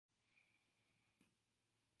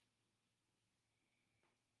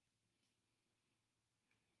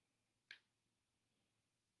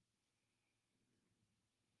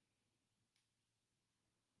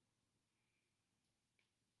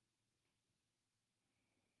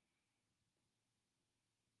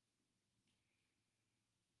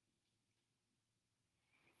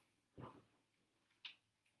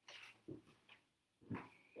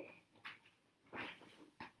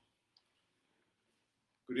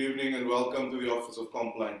evening and welcome to the office of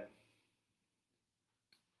Compline.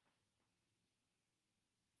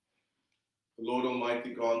 The Lord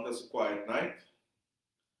Almighty grant us a quiet night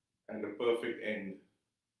and a perfect end.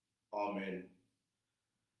 Amen.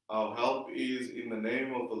 Our help is in the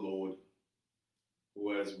name of the Lord,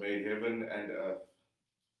 who has made heaven and earth.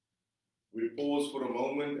 We pause for a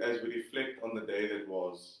moment as we reflect on the day that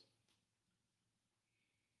was.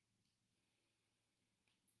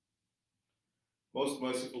 Most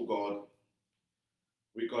merciful God,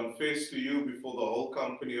 we confess to you before the whole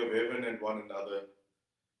company of heaven and one another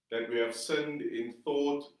that we have sinned in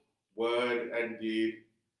thought, word, and deed,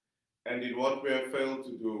 and in what we have failed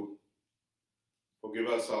to do. Forgive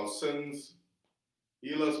us our sins,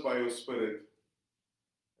 heal us by your Spirit,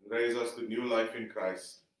 and raise us to new life in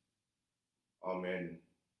Christ. Amen.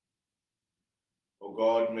 O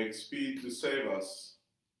God, make speed to save us.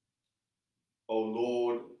 O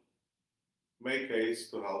Lord, make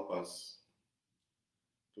haste to help us.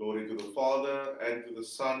 Glory to the Father, and to the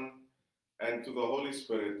Son, and to the Holy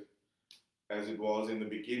Spirit, as it was in the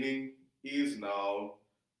beginning, is now,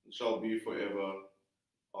 and shall be forever.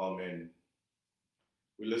 Amen.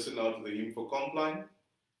 We listen now to the hymn for Compline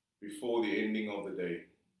before the ending of the day.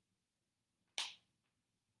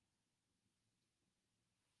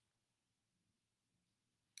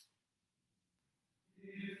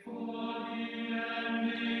 Before the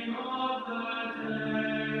ending of the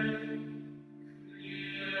day,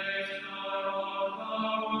 Creator of the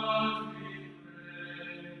world, we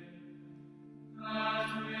pray, that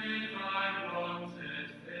with thy wonted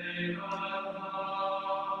favor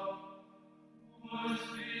thou wouldst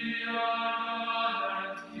be our God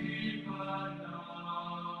and keeper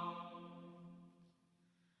now.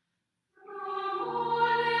 From all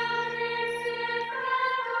every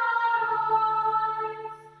secret arise,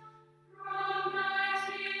 from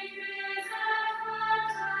mighty fears and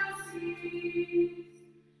fantasies,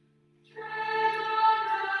 tread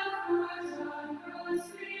underfoot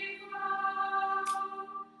unclosely found,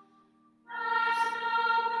 as no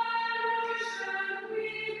pollution we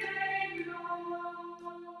may know.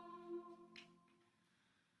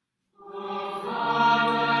 O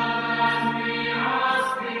Father, that we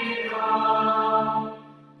ask thee now,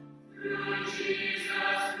 through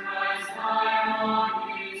Jesus Christ, thy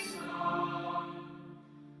only Son,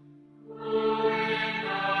 who in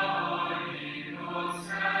the Holy Ghost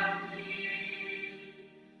and Thee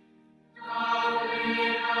doth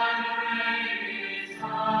live and reign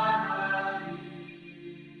eternally.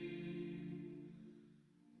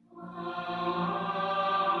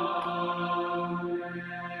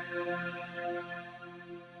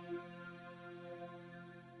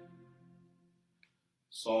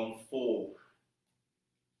 Psalm 4.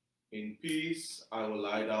 In peace I will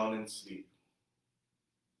lie down and sleep.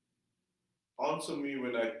 Answer me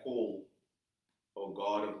when I call, O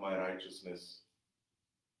God of my righteousness.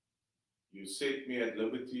 You set me at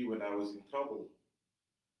liberty when I was in trouble.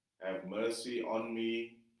 Have mercy on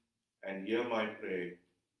me and hear my prayer.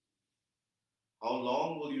 How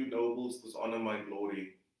long will you nobles dishonor my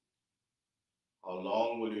glory? How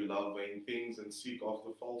long will you love vain things and seek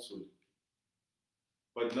after falsehood?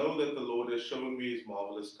 But know that the Lord has shown me his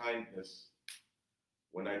marvelous kindness.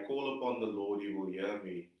 When I call upon the Lord, he will hear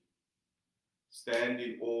me. Stand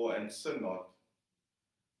in awe and sin not.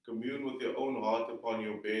 Commune with your own heart upon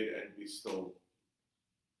your bed and be still.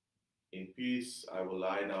 In peace I will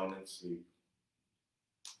lie down and sleep.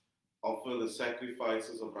 Offer the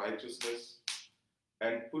sacrifices of righteousness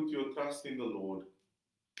and put your trust in the Lord.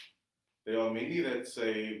 There are many that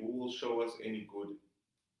say, who will show us any good?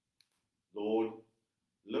 Lord,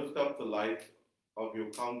 lift up the light of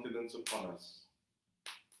your countenance upon us.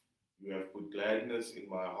 You have put gladness in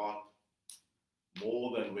my heart,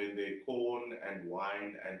 more than when their corn and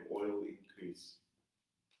wine and oil increase.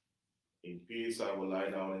 In peace I will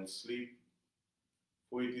lie down and sleep,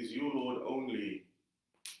 for it is you, Lord, only,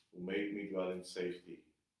 who make me dwell in safety.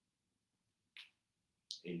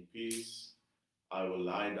 In peace I will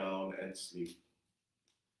lie down and sleep.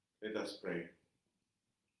 Let us pray.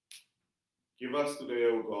 Give us today,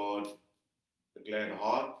 O God, a glad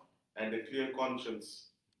heart and a clear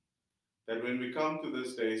conscience, that when we come to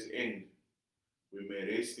this day's end, we may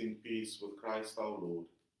rest in peace with Christ our Lord.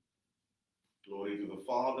 Glory to the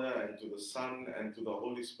Father, and to the Son, and to the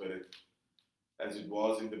Holy Spirit, as it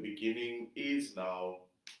was in the beginning, is now,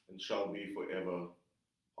 and shall be forever.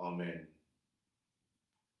 Amen.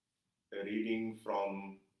 A reading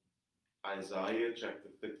from Isaiah chapter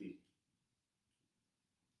 30.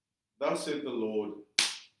 Thus said the Lord,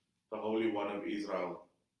 the Holy One of Israel,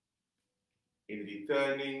 in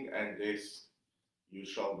returning and rest you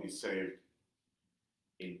shall be saved.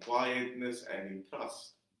 In quietness and in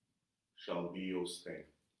trust shall be your strength.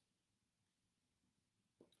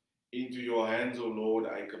 Into your hands, O Lord,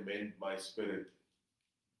 I commend my spirit.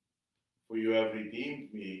 For you have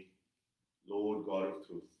redeemed me, Lord God of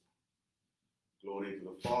truth. Glory to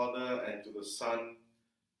the Father, and to the Son,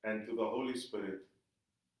 and to the Holy Spirit.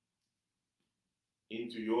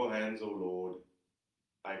 Into your hands, O Lord,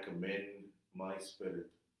 I commend my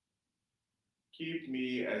spirit. Keep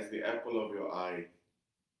me as the apple of your eye,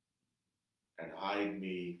 and hide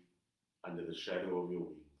me under the shadow of your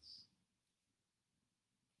wings.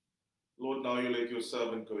 Lord, now you let your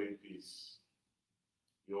servant go in peace.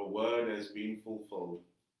 Your word has been fulfilled.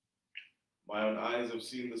 My own eyes have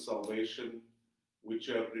seen the salvation which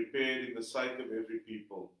you have prepared in the sight of every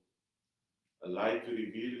people, a light to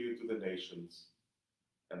reveal you to the nations,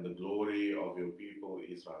 and the glory of your people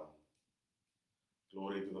Israel.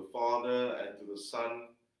 Glory to the Father, and to the Son,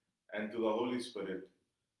 and to the Holy Spirit,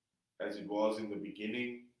 as it was in the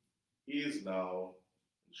beginning, is now,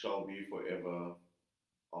 and shall be forever.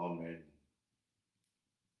 Amen.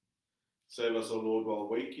 Save us, O Lord, while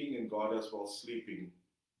waking, and guard us while sleeping,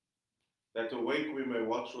 that awake we may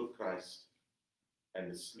watch with Christ, and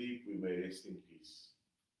asleep we may rest in peace.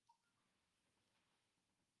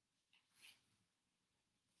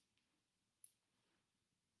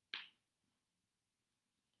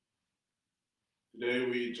 Today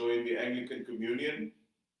we join the Anglican Communion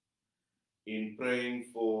in praying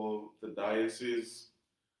for the Diocese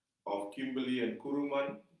of Kimberley and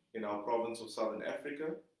Kuruman in our province of Southern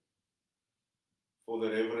Africa, for the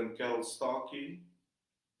Reverend Cal Starkey,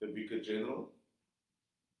 the Vicar General.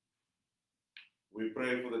 We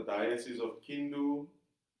pray for the Diocese of Kindu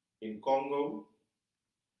in Congo,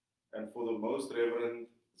 and for the Most Reverend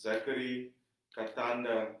Zachary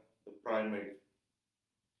Katanda, the Primate.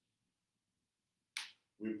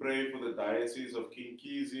 We pray for the Diocese of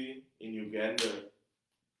Kinkizi in Uganda,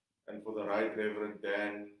 and for the Right Reverend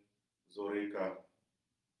Dan Zoreka.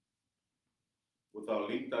 With our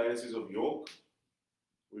linked Diocese of York,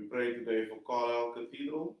 we pray today for Carlisle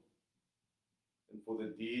Cathedral, and for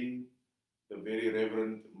the Dean, the Very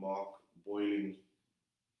Reverend Mark Boyling.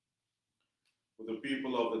 For the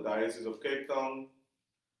people of the Diocese of Cape Town,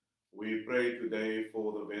 we pray today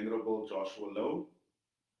for the Venerable Joshua Lowe,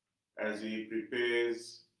 as he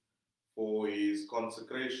prepares for his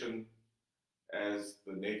consecration as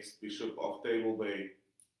the next Bishop of Table Bay.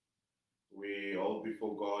 We hold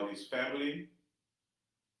before God his family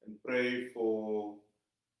and pray for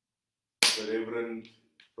the Reverend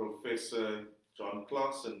Professor John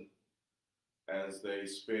Claassen as they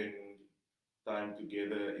spend time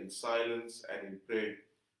together in silence and in prayer,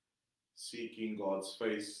 seeking God's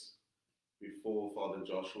face before Father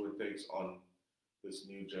Joshua takes on this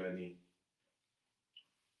new journey.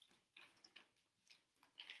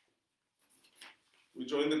 We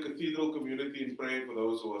join the cathedral community in praying for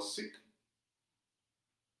those who are sick.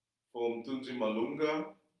 For Mtunzi Malunga,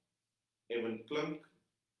 Evan Klink,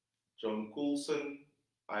 Joan Coulson,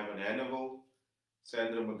 Ivan Hannibal,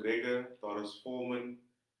 Sandra McGregor, Doris Foreman,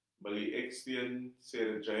 Millie Extian,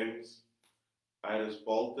 Sarah James, Iris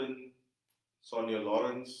Bolton, Sonia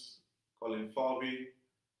Lawrence, Colin Farby,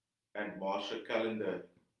 and Marsha Calendar.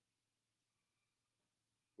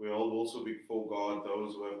 We hold also before God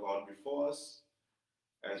those who have gone before us,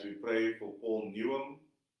 as we pray for Paul Newham,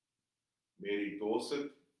 Mary Dorset,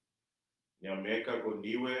 Nyameka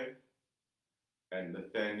Goniwe, and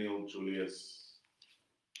Nathaniel Julius.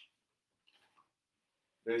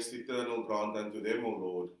 Rest eternal grant unto them, O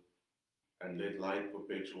Lord, and let light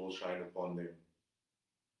perpetual shine upon them.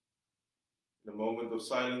 In a moment of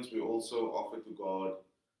silence, we also offer to God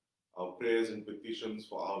our prayers and petitions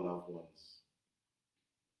for our loved ones.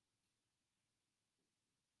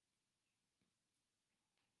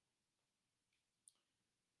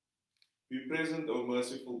 Be present, O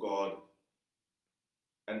merciful God,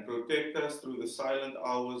 and protect us through the silent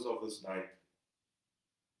hours of this night,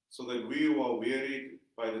 so that we who are wearied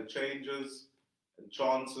by the changes and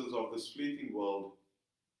chances of this fleeting world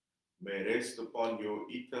may rest upon your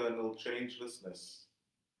eternal changelessness.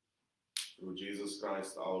 Through Jesus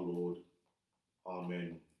Christ our Lord.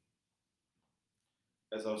 Amen.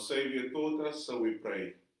 As our Savior taught us, so we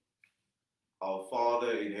pray. Our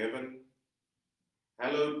Father in heaven,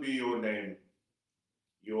 hallowed be your name.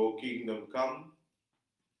 Your kingdom come,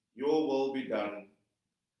 your will be done,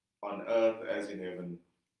 on earth as in heaven.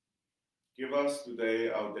 Give us today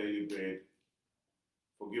our daily bread.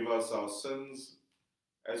 Forgive us our sins,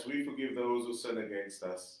 as we forgive those who sin against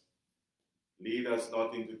us. Lead us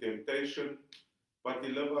not into temptation, but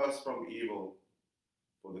deliver us from evil.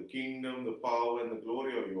 For the kingdom, the power, and the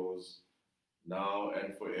glory are yours, now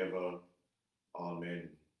and forever. Amen.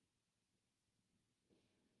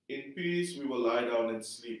 In peace we will lie down and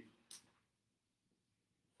sleep.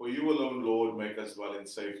 For you alone, Lord, make us dwell in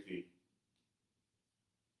safety.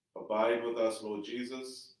 Abide with us, Lord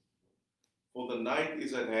Jesus, for the night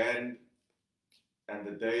is at hand and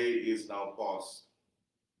the day is now past.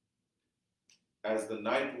 As the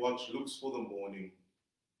night watch looks for the morning,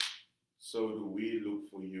 so do we look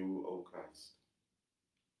for you, O Christ.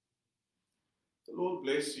 The Lord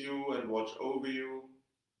bless you and watch over you.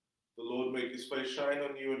 The Lord make his face shine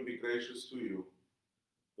on you and be gracious to you.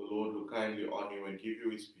 The Lord look kindly on you and give you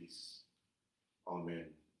his peace. Amen.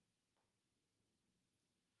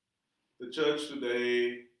 The church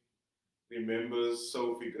today remembers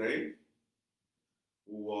Sophie Gray,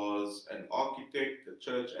 who was an architect, a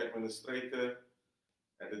church administrator,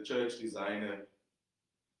 and a church designer.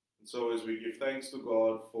 And so as we give thanks to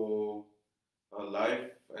God for her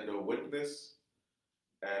life and her witness,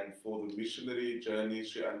 and for the missionary journey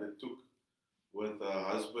she undertook with her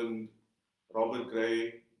husband, Robert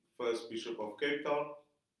Gray, first Bishop of Cape Town,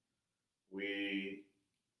 we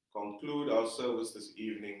conclude our service this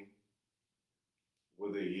evening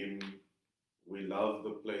with a hymn, We Love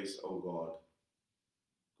the Place, O God.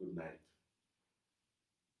 Good night.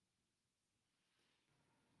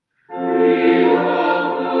 We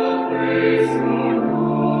love the place, O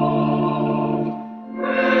Lord,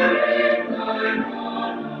 wherein thine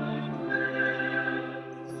honor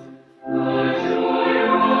dwells. The joy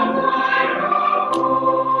of thine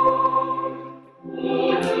abode,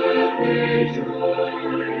 Lord, earth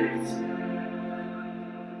rejoices.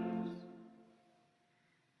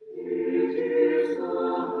 It is the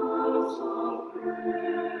house of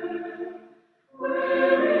prayer,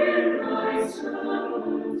 wherein thy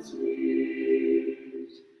servants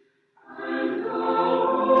meet, and thou,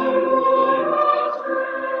 O Lord, art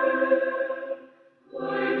there,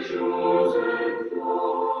 thy chosen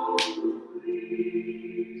flock to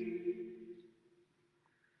greet.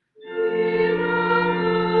 Remember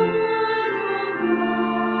the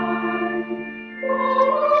bride,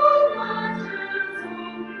 all lanterns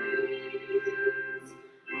of peace,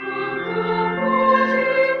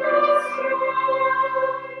 comforting the sky,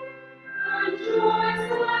 and joys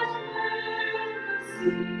that never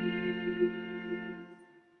cease.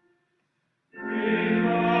 We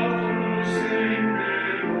love to sing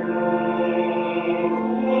below,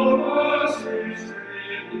 for mercy's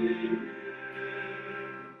freely given.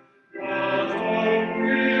 But oh,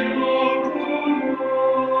 we long to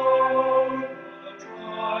know the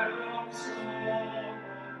triumph song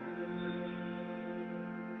of men.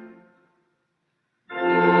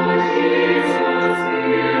 Lord Jesus,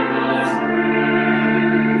 hear us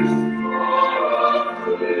praise, for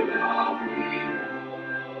unto thou be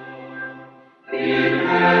born. In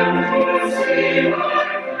heaven to sing